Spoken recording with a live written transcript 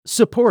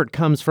Support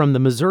comes from the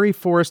Missouri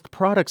Forest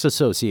Products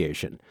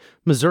Association.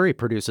 Missouri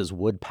produces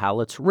wood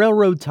pallets,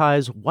 railroad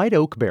ties, white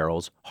oak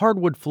barrels,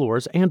 hardwood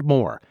floors, and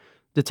more.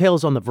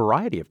 Details on the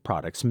variety of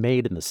products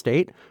made in the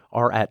state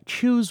are at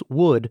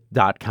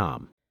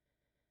choosewood.com.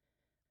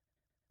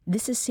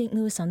 This is St.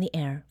 Louis on the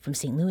Air from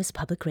St. Louis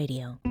Public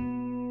Radio.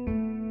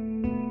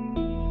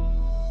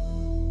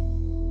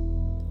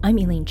 I'm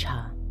Elaine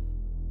Cha.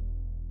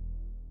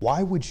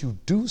 Why would you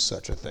do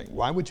such a thing?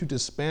 Why would you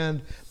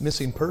disband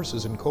missing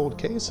persons in cold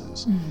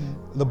cases?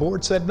 The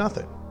board said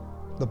nothing.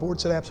 The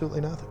board said absolutely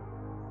nothing.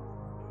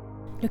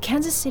 Now,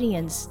 Kansas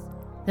Cityans,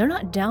 they're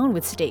not down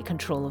with state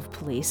control of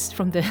police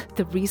from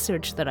the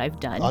research that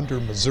I've done. Under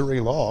Missouri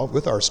law,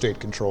 with our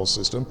state control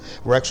system,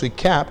 we're actually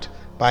capped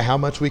by how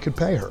much we could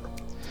pay her.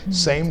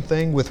 Same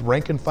thing with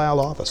rank and file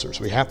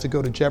officers. We have to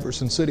go to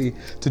Jefferson City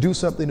to do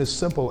something as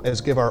simple as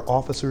give our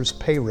officers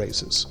pay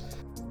raises.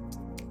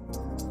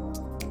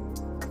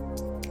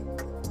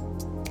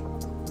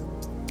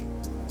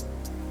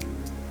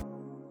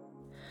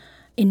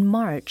 In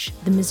March,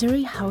 the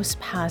Missouri House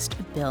passed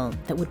a bill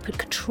that would put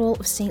control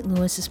of St.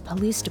 Louis's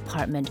police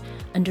department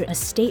under a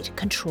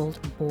state-controlled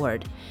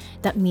board.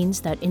 That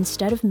means that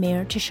instead of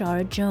Mayor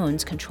Tishara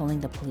Jones controlling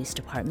the police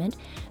department,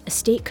 a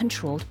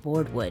state-controlled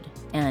board would,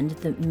 and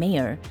the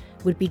mayor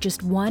would be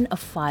just one of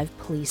 5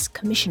 police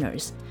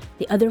commissioners.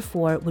 The other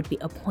 4 would be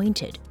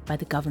appointed by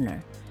the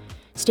governor.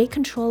 State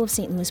control of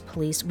St. Louis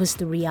police was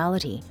the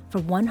reality for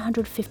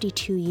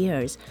 152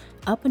 years,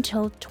 up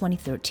until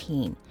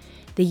 2013.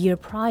 The year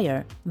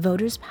prior,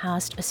 voters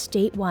passed a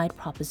statewide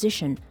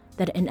proposition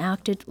that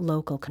enacted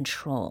local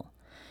control.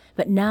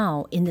 But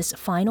now, in this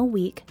final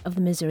week of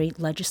the Missouri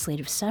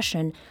legislative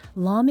session,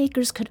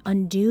 lawmakers could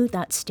undo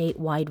that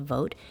statewide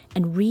vote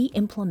and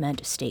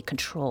re-implement state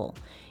control.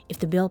 If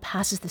the bill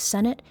passes the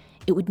Senate,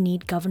 it would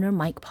need Governor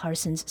Mike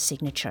Parson's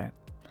signature.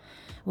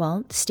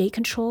 Well, state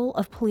control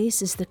of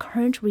police is the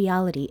current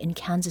reality in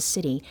Kansas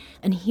City,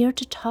 and here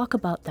to talk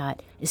about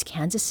that is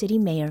Kansas City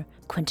Mayor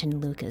Quinton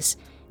Lucas.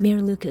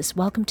 Mayor Lucas,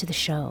 welcome to the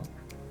show.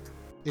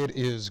 It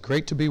is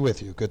great to be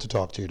with you. Good to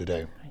talk to you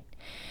today. Right.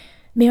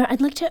 Mayor,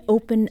 I'd like to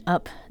open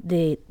up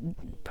the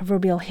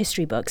proverbial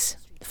history books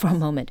for a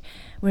moment.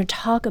 We're going to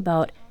talk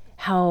about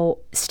how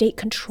state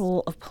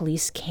control of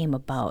police came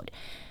about.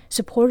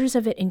 Supporters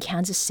of it in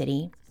Kansas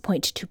City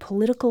point to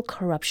political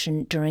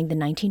corruption during the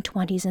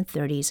 1920s and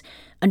 30s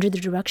under the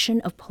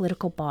direction of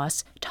political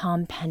boss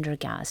Tom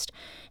Pendergast.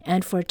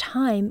 And for a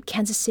time,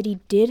 Kansas City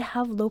did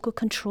have local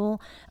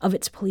control of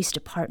its police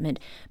department,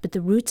 but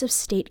the roots of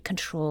state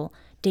control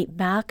date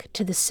back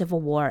to the Civil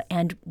War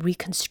and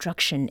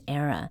Reconstruction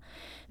era.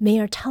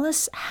 Mayor, tell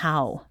us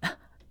how.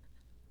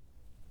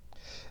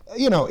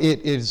 You know,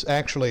 it is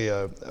actually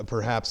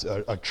perhaps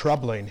a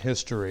troubling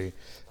history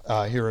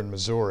here in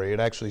Missouri. It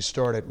actually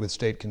started with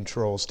state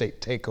control,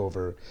 state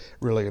takeover,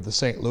 really, of the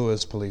St.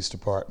 Louis Police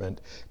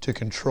Department to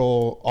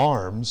control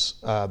arms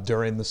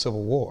during the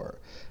Civil War.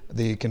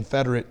 The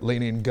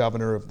Confederate-leaning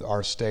governor of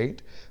our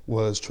state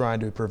was trying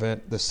to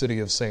prevent the city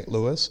of St.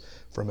 Louis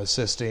from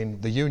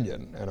assisting the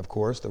Union. And of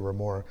course, there were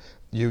more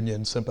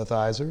Union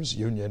sympathizers,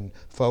 Union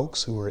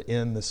folks who were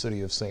in the city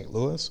of St.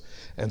 Louis.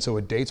 And so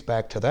it dates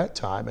back to that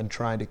time and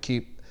trying to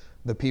keep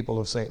the people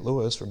of St.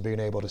 Louis from being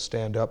able to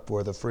stand up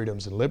for the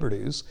freedoms and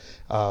liberties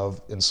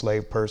of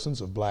enslaved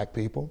persons, of black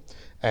people.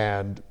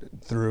 And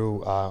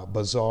through a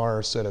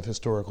bizarre set of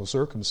historical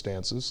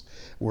circumstances,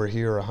 we're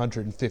here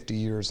 150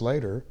 years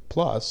later,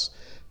 plus,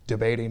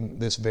 debating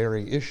this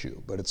very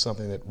issue. But it's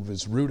something that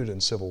was rooted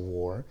in Civil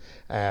War,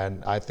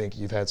 and I think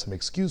you've had some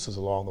excuses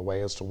along the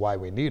way as to why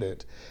we need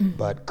it,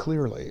 but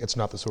clearly it's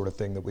not the sort of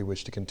thing that we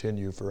wish to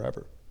continue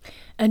forever.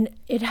 And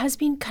it has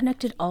been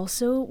connected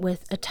also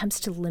with attempts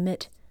to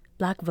limit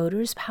Black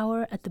voters'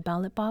 power at the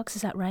ballot box,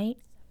 is that right?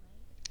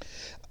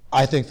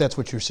 I think that's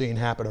what you're seeing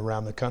happen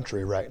around the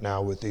country right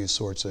now with these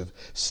sorts of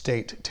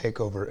state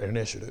takeover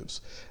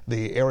initiatives.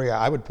 The area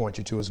I would point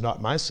you to is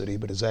not my city,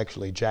 but is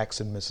actually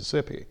Jackson,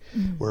 Mississippi,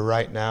 where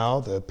right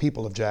now the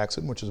people of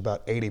Jackson, which is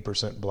about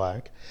 80%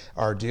 black,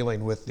 are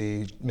dealing with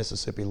the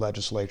Mississippi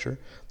legislature,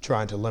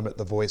 trying to limit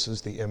the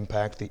voices, the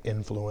impact, the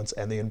influence,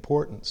 and the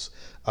importance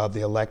of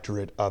the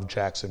electorate of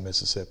Jackson,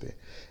 Mississippi.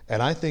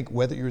 And I think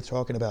whether you're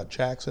talking about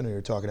Jackson or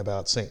you're talking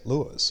about St.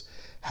 Louis,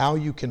 how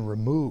you can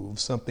remove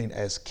something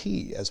as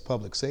key as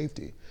public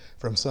safety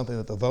from something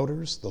that the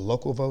voters, the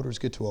local voters,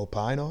 get to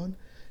opine on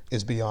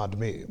is beyond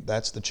me.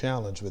 That's the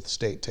challenge with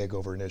state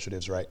takeover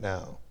initiatives right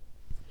now.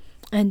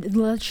 And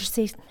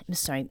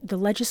the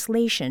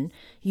legislation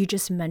you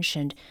just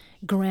mentioned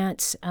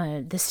grants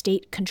the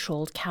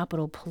state-controlled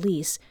Capitol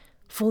Police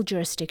full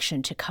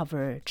jurisdiction to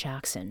cover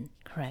Jackson,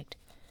 correct?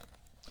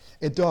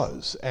 It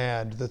does.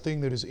 And the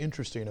thing that is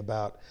interesting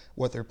about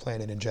what they're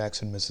planning in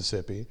Jackson,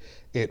 Mississippi,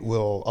 it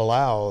will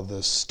allow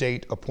the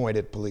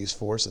state-appointed police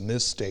force and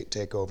this state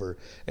takeover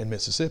in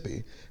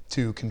Mississippi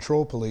to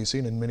control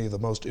policing in many of the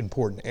most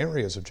important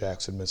areas of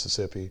Jackson,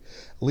 Mississippi,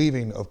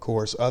 leaving, of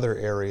course, other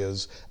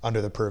areas under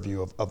the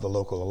purview of the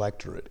local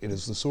electorate. It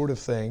is the sort of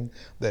thing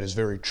that is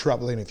very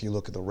troubling if you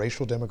look at the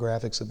racial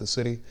demographics of the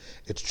city.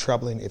 It's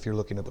troubling if you're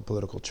looking at the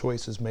political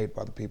choices made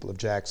by the people of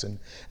Jackson.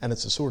 And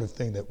it's the sort of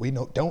thing that we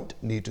don't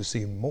need to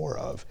see more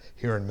of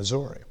here in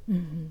Missouri.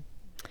 Mm-hmm.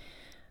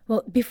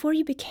 Well, before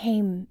you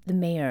became the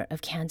mayor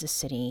of Kansas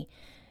City,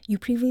 you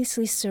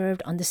previously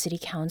served on the city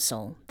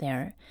council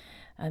there.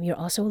 You're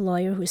also a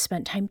lawyer who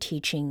spent time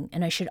teaching,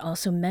 and I should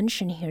also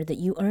mention here that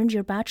you earned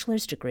your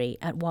bachelor's degree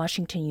at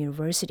Washington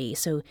University,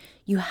 so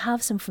you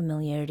have some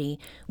familiarity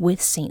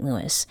with St.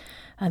 Louis.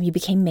 You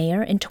became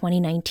mayor in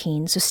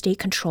 2019, so state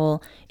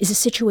control is a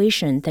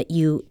situation that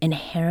you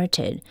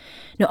inherited.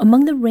 Now,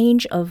 among the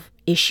range of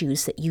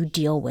issues that you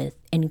deal with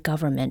in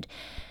government,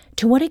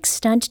 to what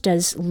extent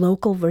does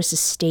local versus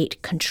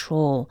state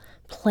control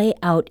play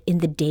out in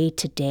the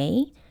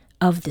day-to-day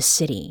of the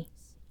city?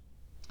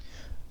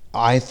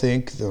 I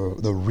think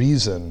the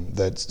reason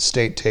that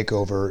state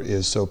takeover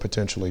is so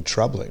potentially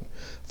troubling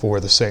for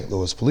the St.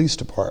 Louis Police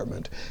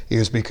Department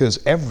is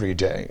because every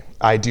day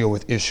I deal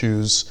with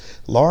issues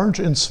large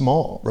and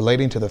small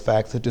relating to the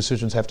fact that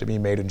decisions have to be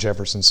made in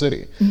Jefferson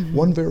City. Mm-hmm.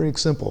 One very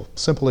simple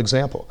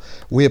example.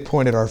 We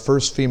appointed our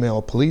first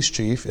female police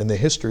chief in the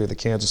history of the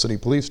Kansas City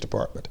Police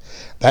Department.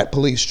 That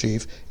police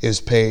chief is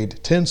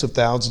paid tens of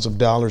thousands of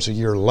dollars a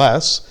year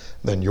less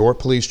than your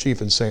police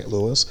chief in St.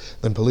 Louis,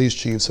 than police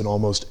chiefs in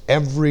almost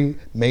every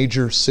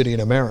major city in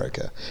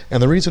America.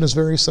 And the reason is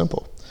very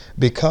simple.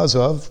 Because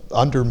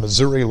under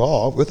Missouri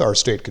law, with our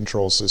state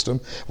control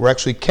system, we're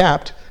actually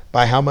capped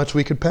by how much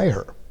we could pay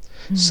her.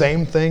 Mm-hmm.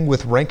 Same thing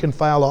with rank and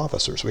file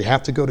officers. We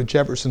have to go to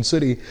Jefferson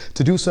City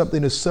to do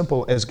something as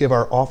simple as give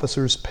our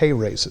officers pay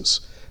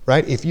raises,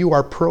 right? If you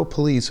are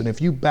pro-police and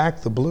if you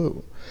back the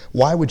blue,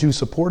 why would you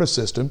support a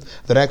system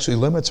that actually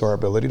limits our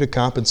ability to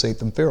compensate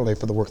them fairly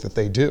for the work that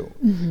they do?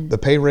 Mm-hmm. The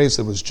pay raise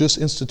that was just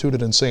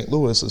instituted in St.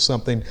 Louis is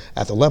something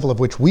at the level of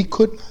which we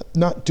could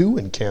not do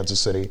in Kansas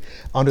City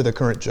under the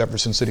current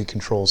Jefferson City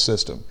control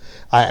system.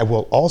 I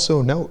will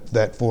also note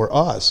that for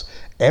us,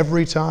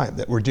 every time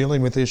that we're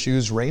dealing with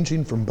issues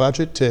ranging from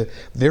budget to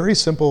very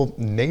simple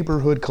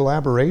neighborhood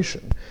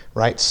collaboration,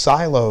 right?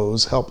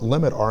 Silos help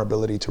limit our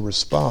ability to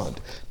respond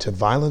to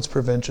violence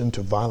prevention,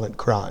 to violent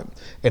crime.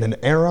 In an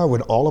era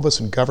when all of us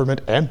in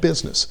government and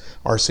business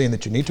are saying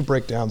that you need to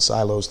break down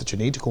silos, that you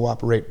need to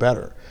cooperate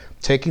better,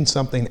 taking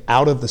something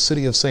out of the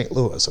city of St.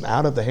 Louis and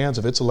out of the hands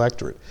of its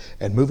electorate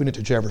and moving it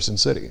to Jefferson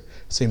City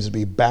seems to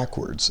be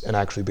backwards and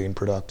actually being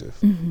productive.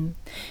 Mm-hmm.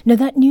 Now,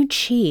 that new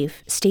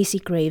chief, Stacey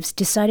Graves,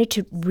 decided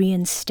to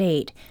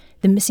reinstate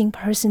the missing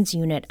persons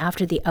unit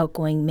after the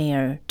outgoing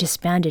mayor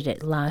disbanded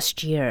it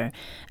last year.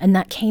 And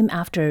that came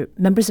after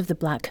members of the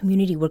Black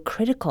community were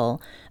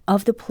critical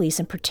of the police,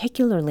 and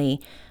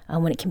particularly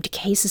when it came to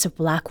cases of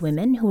Black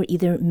women who were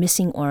either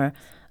missing or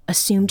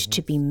assumed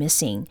to be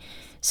missing.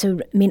 So,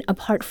 I mean,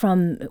 apart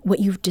from what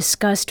you've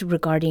discussed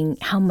regarding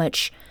how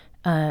much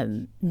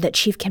that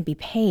chief can be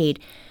paid,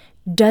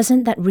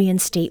 doesn't that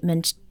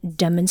reinstatement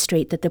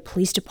demonstrate that the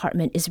police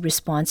department is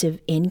responsive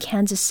in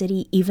Kansas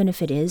City, even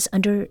if it is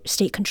under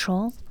state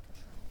control?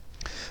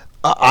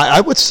 I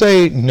would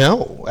say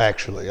no,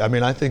 actually. I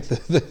mean, I think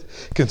the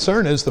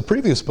concern is the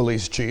previous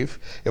police chief,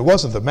 it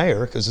wasn't the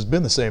mayor, because it's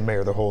been the same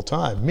mayor the whole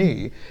time,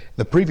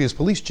 the previous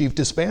police chief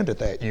disbanded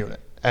that unit.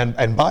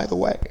 And by the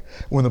way,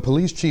 when the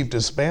police chief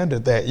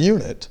disbanded that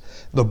unit,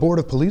 the Board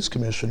of Police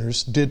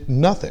Commissioners did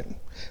nothing.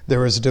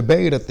 There is a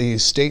debate at the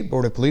State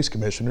Board of Police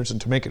Commissioners,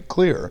 and to make it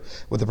clear,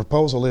 what the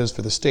proposal is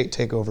for the state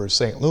takeover of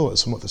St.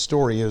 Louis and what the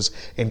story is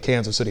in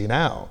Kansas City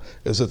now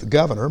is that the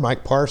governor,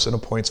 Mike Parson,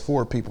 appoints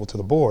 4 people to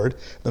the board.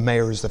 The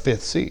mayor is the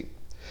 5th seat.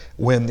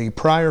 When the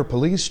prior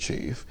police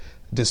chief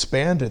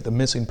disbanded the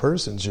missing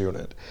persons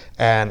unit,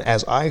 and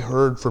as I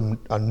heard from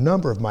a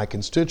number of my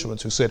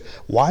constituents who said,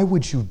 why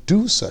would you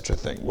do such a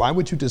thing? Why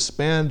would you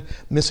disband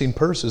missing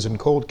persons in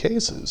cold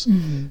cases?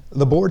 Mm-hmm.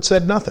 The board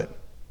said nothing.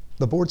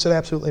 The board said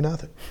absolutely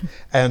nothing.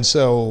 And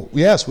so,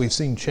 yes, we've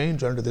seen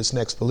change under this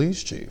next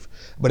police chief,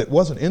 but it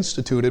wasn't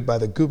instituted by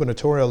the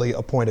gubernatorially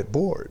appointed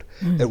board.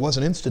 Mm-hmm. It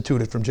wasn't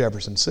instituted from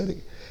Jefferson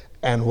City.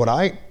 And what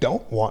I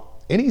don't want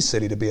any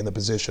city to be in the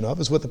position of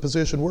is what the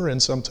position we're in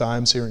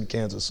sometimes here in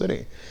Kansas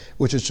City,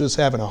 which is just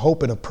having a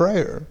hope and a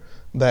prayer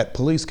that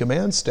police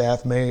command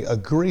staff may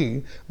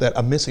agree that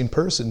a missing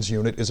persons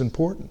unit is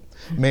important,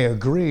 may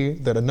agree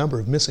that a number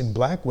of missing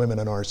Black women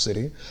in our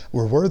city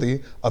were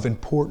worthy of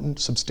important,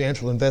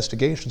 substantial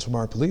investigations from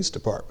our police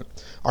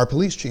department. Our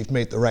police chief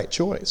made the right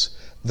choice.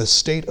 The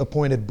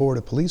state-appointed Board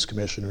of Police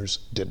Commissioners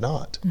did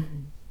not.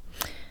 Mm-hmm.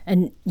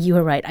 And you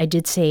were right. I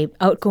did say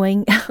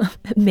outgoing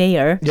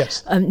mayor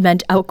yes.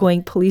 Meant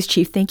outgoing police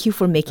chief. Thank you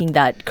for making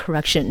that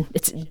correction.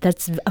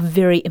 That's a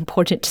very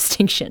important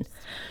distinction.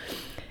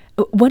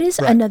 What is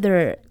Right.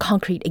 another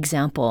concrete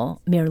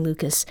example, Mayor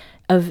Lucas,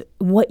 of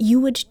what you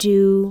would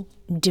do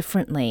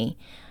differently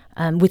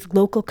with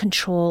local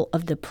control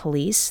of the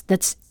police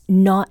that's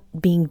not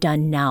being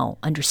done now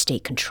under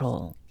state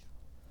control?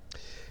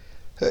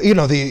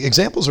 The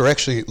examples are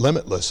actually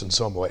limitless in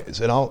some ways,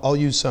 and I'll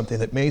use something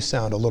that may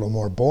sound a little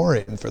more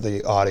boring for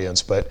the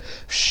audience, but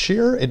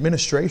sheer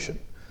administration.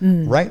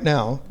 Right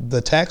now,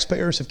 the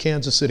taxpayers of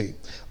Kansas City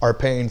are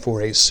paying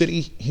for a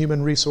city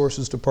human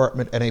resources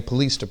department and a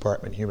police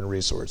department human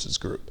resources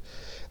group.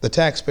 The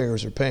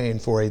taxpayers are paying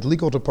for a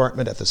legal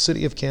department at the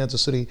City of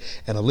Kansas City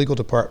and a legal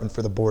department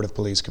for the Board of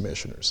Police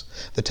Commissioners.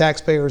 The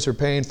taxpayers are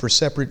paying for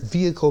separate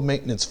vehicle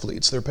maintenance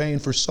fleets. They're paying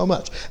for so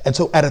much. And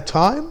so at a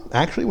time,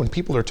 actually, when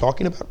people are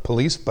talking about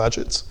police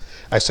budgets,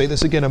 I say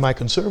this again to my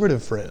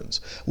conservative friends,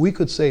 we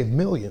could save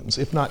millions,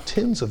 if not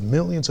tens of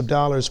millions of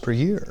dollars per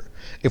year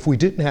if we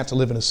didn't have to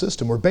live in a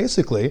system where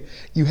basically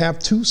you have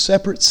two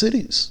separate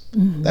cities.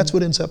 That's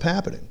what ends up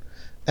happening.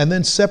 And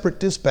then separate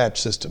dispatch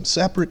systems,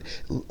 separate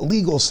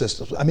legal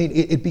systems. I mean,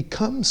 it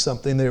becomes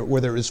something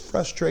where there is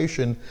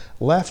frustration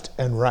left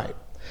and right.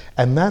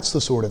 And that's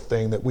the sort of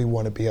thing that we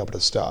want to be able to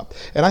stop.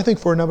 And I think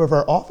for a number of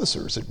our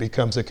officers, it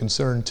becomes a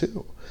concern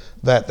too,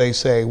 that they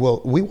say,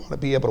 well, we want to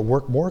be able to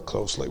work more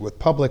closely with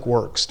Public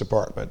Works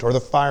Department or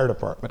the Fire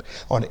Department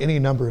on any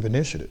number of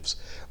initiatives.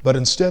 But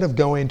instead of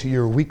going to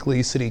your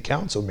weekly city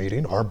council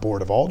meeting, our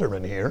Board of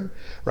Aldermen here,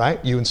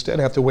 right, you instead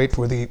have to wait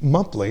for the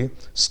monthly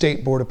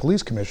State Board of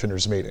Police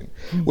Commissioners meeting,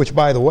 which,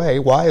 by the way,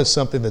 why is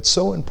something that's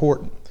so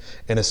important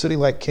in a city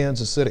like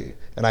Kansas City,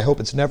 and I hope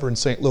it's never in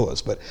St.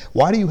 Louis, but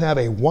why do you have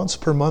a once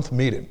per month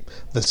meeting?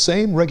 The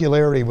same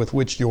regularity with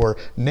which your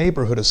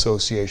neighborhood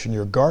association,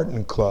 your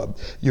garden club,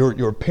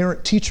 your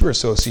parent-teacher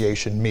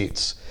association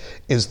meets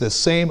is the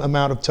same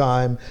amount of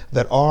time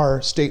that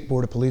our State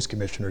Board of Police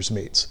Commissioners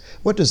meets.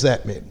 What does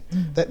that mean?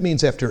 That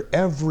means after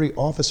every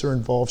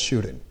officer-involved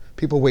shooting,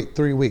 people wait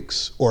 3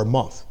 weeks or a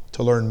month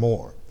to learn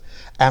more.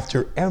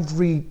 After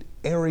every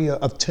area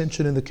of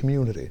tension in the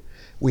community,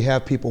 we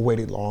have people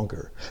waiting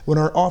longer. When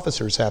our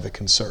officers have a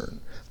concern,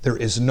 there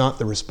is not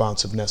the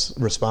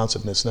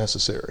responsiveness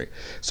necessary.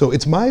 So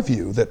it's my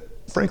view that,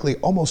 frankly,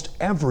 almost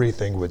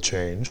everything would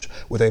change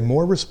with a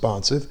more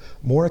responsive,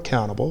 more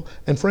accountable,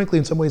 and frankly,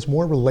 in some ways,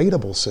 more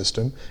relatable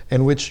system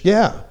in which,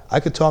 I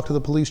could talk to the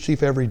police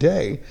chief every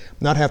day,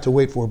 not have to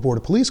wait for a Board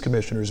of Police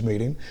Commissioners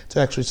meeting to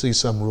actually see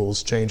some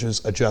rules,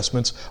 changes,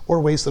 adjustments, or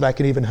ways that I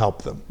can even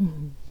help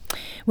them.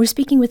 We're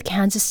speaking with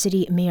Kansas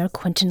City Mayor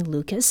Quinton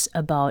Lucas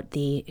about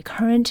the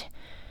current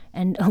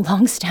and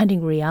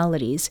long-standing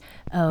realities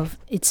of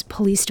its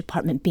police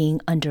department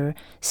being under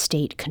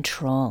state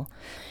control.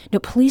 Now,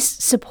 police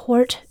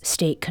support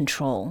state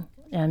control.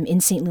 In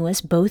St.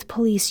 Louis, both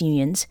police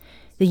unions,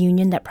 the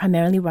union that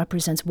primarily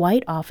represents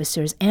white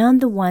officers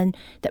and the one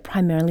that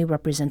primarily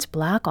represents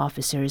black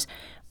officers,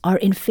 are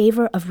in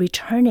favor of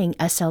returning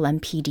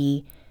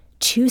SLMPD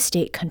to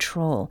state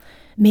control.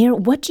 Mayor,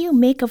 what do you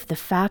make of the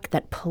fact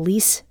that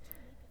police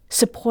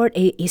support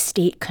a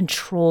state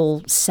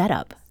control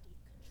setup?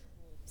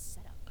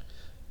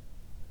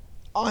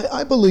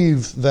 I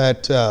believe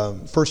that,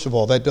 first of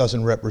all, that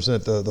doesn't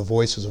represent the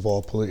voices of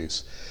all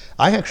police.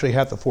 I actually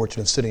had the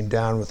fortune of sitting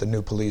down with the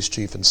new police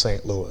chief in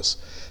St. Louis,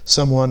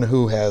 someone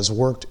who has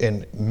worked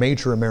in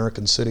major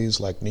American cities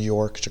like New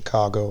York,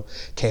 Chicago,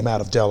 came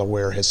out of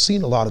Delaware, has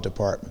seen a lot of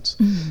departments.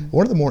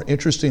 One of the more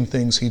interesting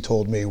things he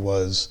told me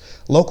was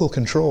local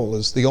control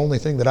is the only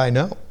thing that I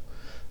know.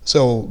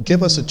 So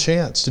give us a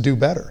chance to do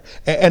better.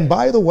 And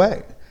by the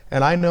way,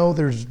 and I know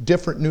there's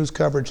different news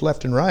coverage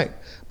left and right,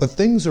 but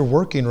things are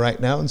working right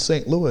now in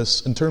St.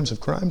 Louis in terms of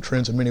crime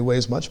trends in many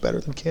ways much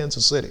better than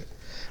Kansas City.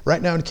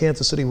 Right now in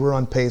Kansas City, we're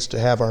on pace to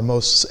have our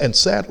most, and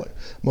sadly,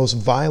 most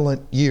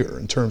violent year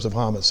in terms of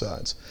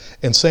homicides.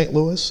 In St.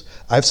 Louis,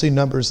 I've seen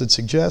numbers that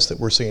suggest that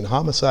we're seeing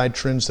homicide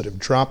trends that have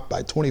dropped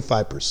by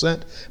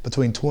 25%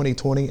 between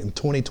 2020 and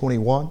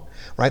 2021,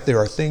 right? There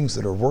are things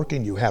that are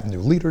working. You have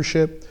new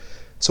leadership.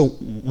 So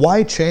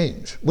why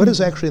change? What is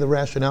actually the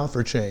rationale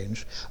for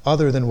change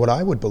other than what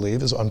I would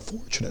believe is,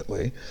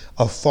 unfortunately,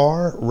 a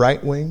far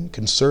right-wing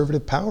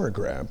conservative power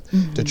grab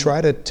to try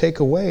to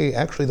take away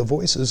actually the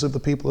voices of the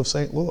people of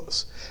St.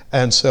 Louis?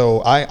 And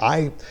so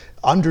I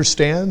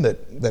understand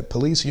that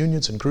police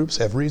unions and groups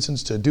have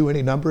reasons to do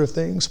any number of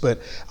things, but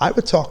I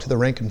would talk to the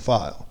rank and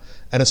file.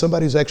 And as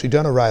somebody who's actually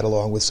done a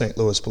ride-along with St.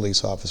 Louis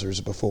police officers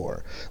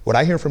before, what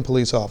I hear from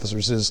police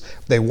officers is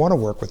they want to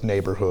work with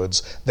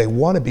neighborhoods, they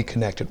want to be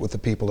connected with the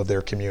people of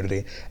their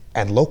community,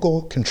 and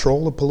local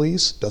control of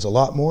police does a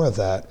lot more of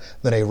that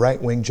than a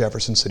right-wing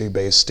Jefferson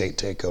City-based state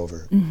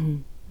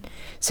takeover.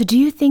 So do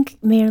you think,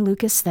 Mayor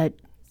Lucas, that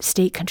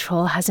state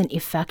control has an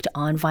effect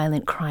on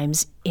violent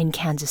crimes in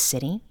Kansas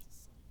City?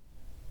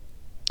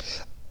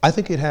 I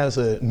think it has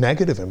a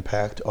negative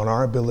impact on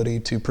our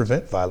ability to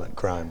prevent violent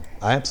crime.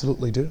 I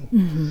absolutely do.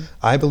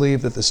 I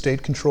believe that the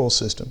state control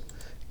system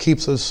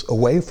keeps us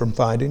away from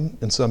finding,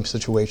 in some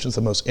situations,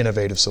 the most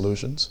innovative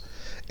solutions.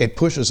 It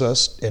pushes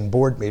us in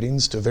board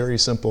meetings to very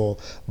simple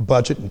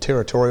budget and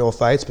territorial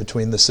fights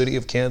between the city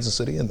of Kansas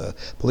City and the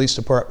police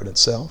department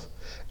itself.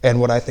 And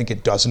what I think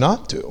it does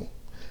not do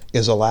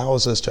is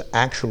allows us to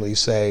actually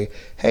say,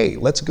 hey,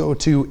 let's go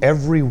to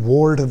every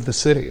ward of the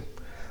city.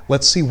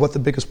 Let's see what the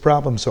biggest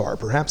problems are.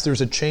 Perhaps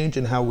there's a change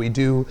in how we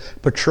do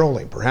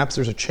patrolling. Perhaps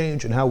there's a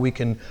change in how we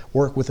can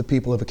work with the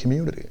people of a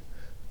community.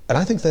 And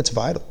I think that's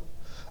vital.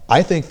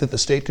 I think that the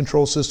state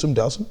control system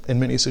doesn't, in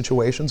many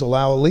situations,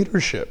 allow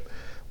leadership,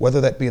 whether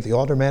that be at the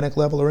aldermanic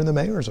level or in the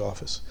mayor's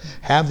office,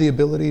 have the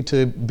ability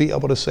to be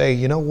able to say,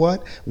 you know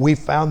what, we've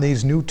found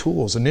these new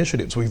tools,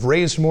 initiatives, we've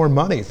raised more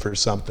money for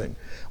something.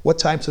 What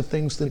types of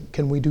things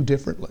can we do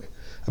differently?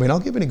 I mean,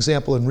 I'll give an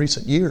example. In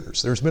recent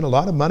years, there's been a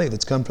lot of money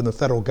that's come from the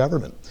federal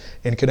government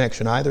in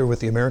connection either with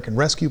the American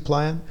Rescue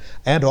Plan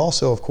and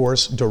also, of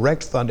course,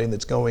 direct funding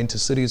that's going to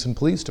cities and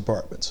police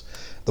departments.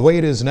 The way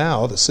it is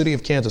now, the city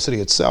of Kansas City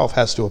itself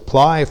has to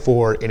apply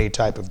for any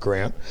type of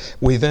grant.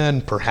 We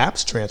then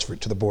perhaps transfer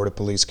it to the Board of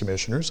Police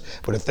Commissioners,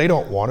 but if they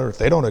don't want it, or if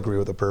they don't agree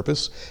with the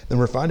purpose, then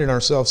we're finding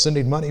ourselves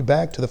sending money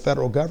back to the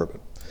federal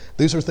government.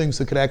 These are things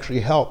that could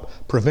actually help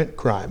prevent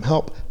crime,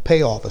 help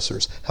pay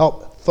officers,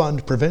 help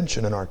fund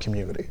prevention in our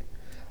community.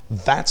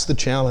 That's the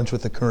challenge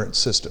with the current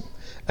system.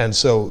 And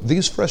so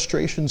these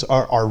frustrations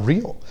are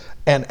real.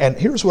 And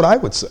here's what I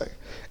would say.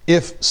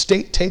 If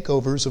state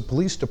takeovers of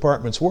police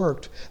departments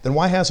worked, then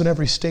why hasn't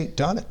every state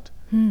done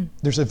it?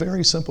 There's a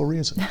very simple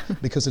reason,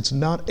 because it's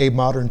not a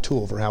modern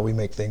tool for how we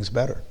make things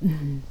better.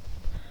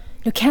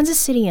 Now,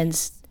 Kansas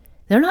Cityans,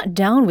 they're not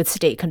down with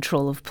state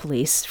control of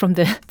police from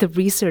the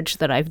research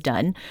that I've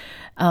done.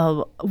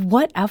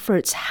 What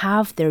efforts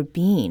have there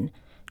been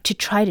to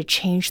try to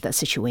change that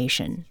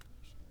situation?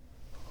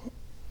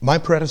 My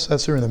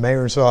predecessor in the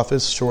mayor's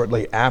office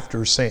shortly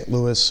after St.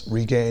 Louis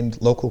regained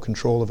local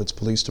control of its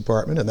police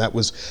department, and that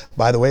was,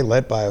 by the way,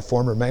 led by a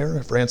former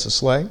mayor, Francis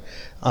Slay.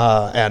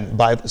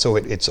 So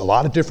it's a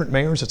lot of different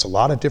mayors, it's a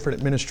lot of different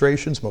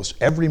administrations. Most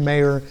every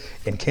mayor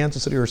in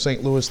Kansas City or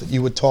St. Louis that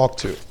you would talk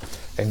to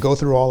and go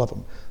through all of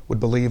them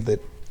would believe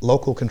that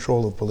local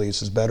control of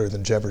police is better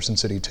than Jefferson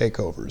City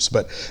takeovers.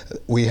 But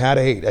we had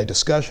a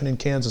discussion in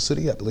Kansas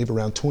City, I believe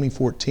around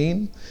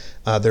 2014.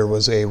 There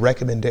was a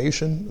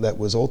recommendation that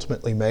was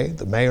ultimately made.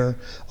 The mayor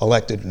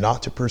elected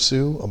not to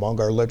pursue,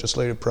 among our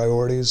legislative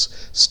priorities,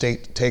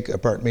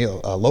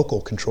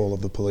 local control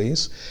of the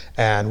police.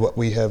 And what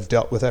we have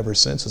dealt with ever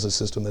since is a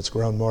system that's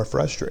grown more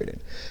frustrating.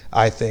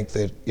 I think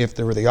that if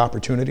there were the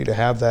opportunity to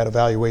have that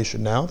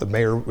evaluation now, the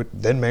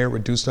mayor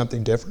would do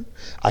something different.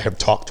 I have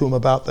talked to him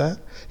about that.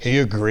 He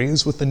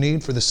agrees with the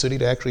need for the city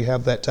to actually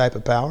have that type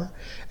of power.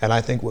 And I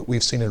think what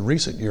we've seen in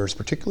recent years,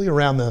 particularly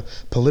around the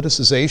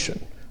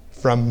politicization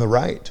from the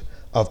right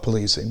of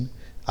policing,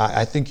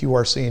 I think you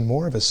are seeing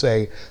more of us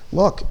say,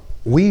 look,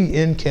 we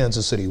in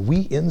Kansas City,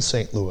 we in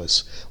St.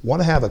 Louis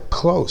want to have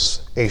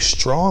a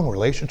strong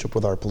relationship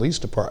with our police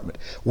department.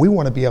 We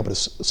want to be able to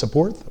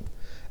support them.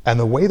 And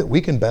the way that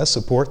we can best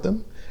support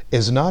them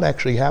is not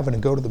actually having to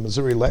go to the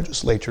Missouri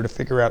legislature to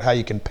figure out how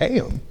you can pay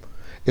them.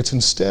 It's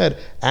instead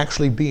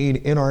actually being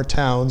in our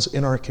towns,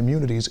 in our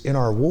communities, in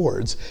our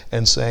wards,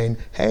 and saying,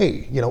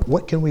 hey,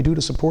 what can we do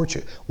to support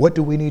you? What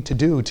do we need to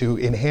do to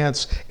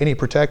enhance any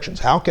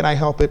protections? How can I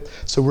help it?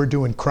 So we're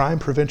doing crime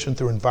prevention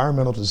through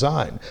environmental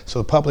design.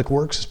 So Public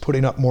Works is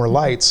putting up more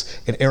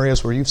lights in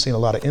areas where you've seen a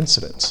lot of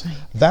incidents. Right.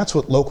 That's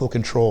what local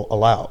control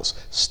allows.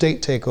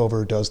 State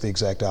takeover does the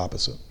exact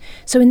opposite.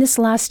 So in this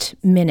last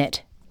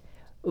minute,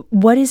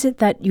 what is it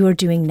that you're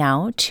doing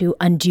now to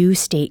undo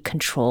state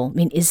control? I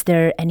mean, is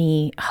there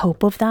any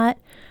hope of that?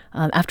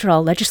 After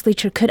all,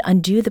 legislature could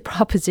undo the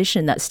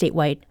proposition that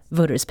statewide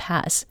voters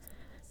pass.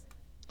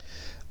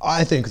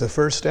 I think the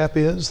first step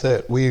is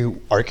that we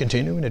are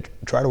continuing to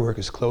try to work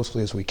as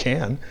closely as we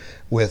can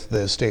with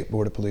the State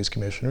Board of Police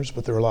Commissioners,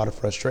 but there are a lot of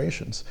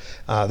frustrations.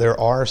 There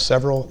are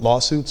several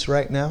lawsuits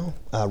right now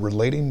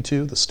relating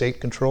to the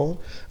state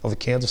control of the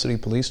Kansas City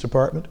Police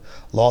Department,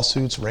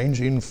 lawsuits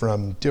ranging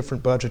from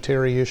different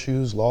budgetary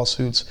issues,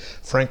 lawsuits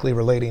frankly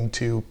relating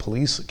to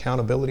police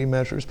accountability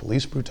measures,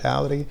 police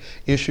brutality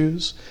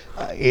issues.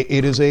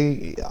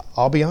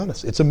 I'll be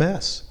honest, it's a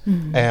mess.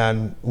 Mm-hmm.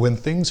 And when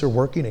things are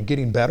working and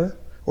getting better,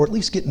 or at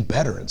least getting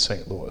better in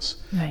St. Louis.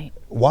 Right.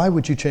 Why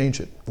would you change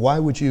it? Why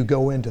would you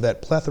go into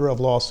that plethora of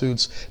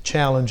lawsuits,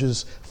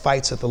 challenges,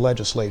 fights at the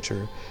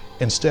legislature,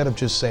 instead of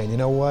just saying, you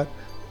know what,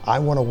 I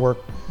want to work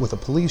with a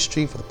police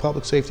chief, with a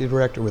public safety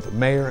director, with a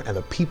mayor, and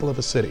the people of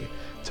a city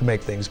to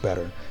make things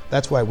better.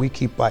 That's why we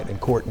keep fighting in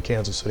court in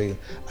Kansas City.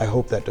 I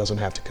hope that doesn't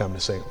have to come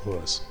to St.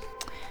 Louis.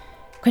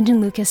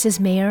 Quinton Lucas is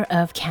mayor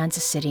of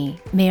Kansas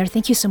City. Mayor,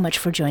 thank you so much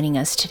for joining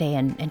us today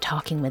and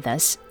talking with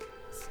us.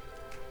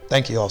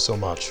 Thank you all so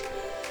much.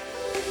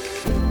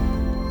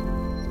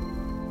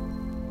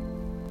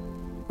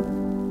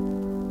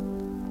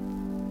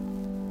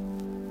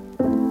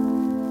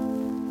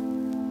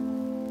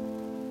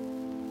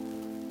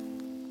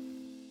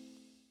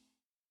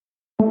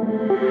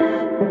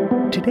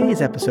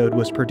 Today's episode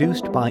was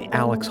produced by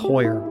Alex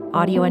Hoyer.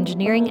 Audio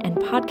engineering and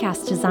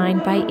podcast design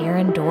by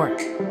Aaron Dork.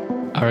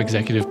 Our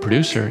executive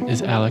producer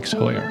is Alex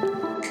Hoyer.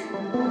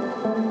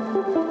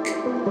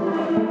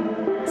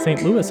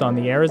 St. Louis on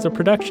the Air is a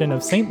production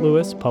of St.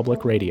 Louis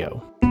Public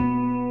Radio.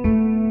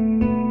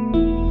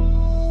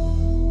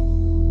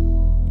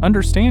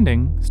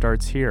 Understanding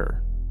starts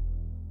here.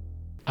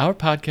 Our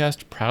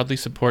podcast proudly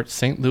supports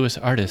St. Louis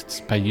artists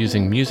by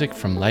using music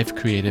from Life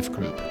Creative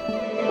Group.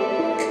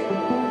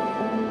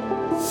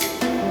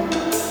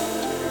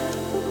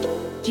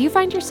 Do you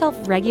find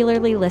yourself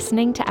regularly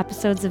listening to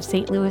episodes of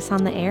St. Louis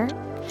on the Air?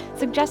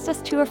 Suggest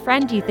us to a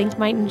friend you think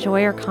might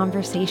enjoy our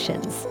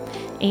conversations.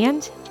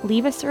 And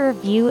leave us a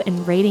review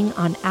and rating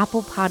on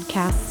Apple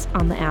Podcasts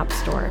on the App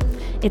Store.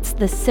 It's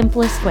the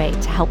simplest way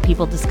to help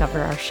people discover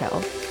our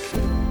show.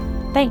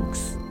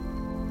 Thanks.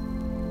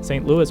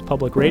 St. Louis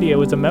Public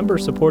Radio is a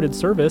member-supported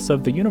service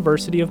of the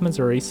University of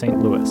Missouri St.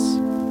 Louis.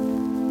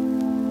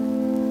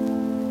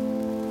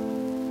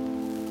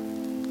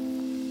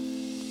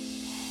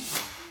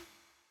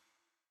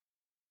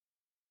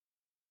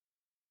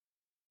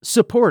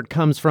 Support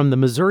comes from the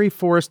Missouri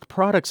Forest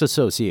Products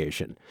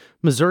Association.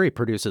 Missouri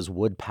produces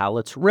wood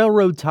pallets,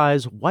 railroad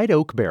ties, white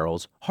oak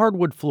barrels,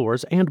 hardwood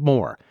floors, and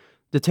more.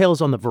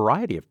 Details on the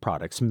variety of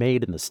products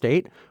made in the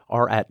state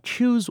are at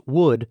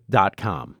choosewood.com.